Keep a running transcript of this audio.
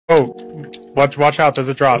Oh, watch out! There's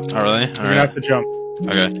a drop. Oh really? You're gonna have to jump.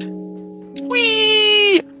 Okay.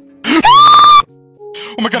 Whee!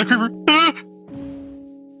 Oh my god, a creeper!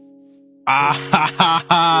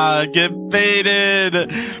 Ah, get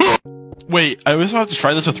baited! Wait, I always have to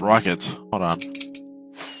try this with rockets. Hold on.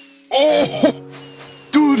 Oh!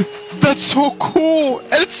 Dude, that's so cool!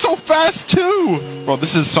 And it's so fast, too! Bro,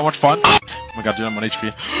 this is so much fun. Oh my god, dude, I'm on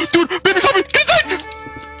HP. Dude, baby zombie! Get inside!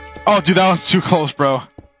 Oh, dude, that was too close, bro.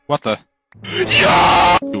 What the?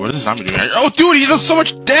 Yeah! Dude, what is this zombie doing? Oh, dude, he does so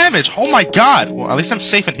much damage! Oh my god! Well, at least I'm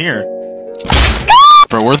safe in here.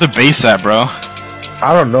 Bro, where's the base at, bro?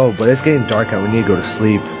 I don't know, but it's getting dark out. We need to go to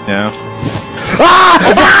sleep. Yeah.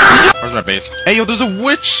 Ah! Where's my base? Hey, yo, there's a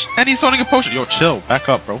witch! And he's holding a potion. Yo, chill. Back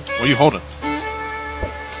up, bro. What are you holding?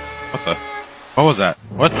 What the? What was that?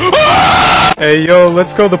 What? Hey, yo,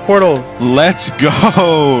 let's go the portal. Let's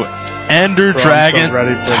go! Ender Bro, I'm so Dragon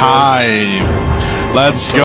ready for this. time! Let's go!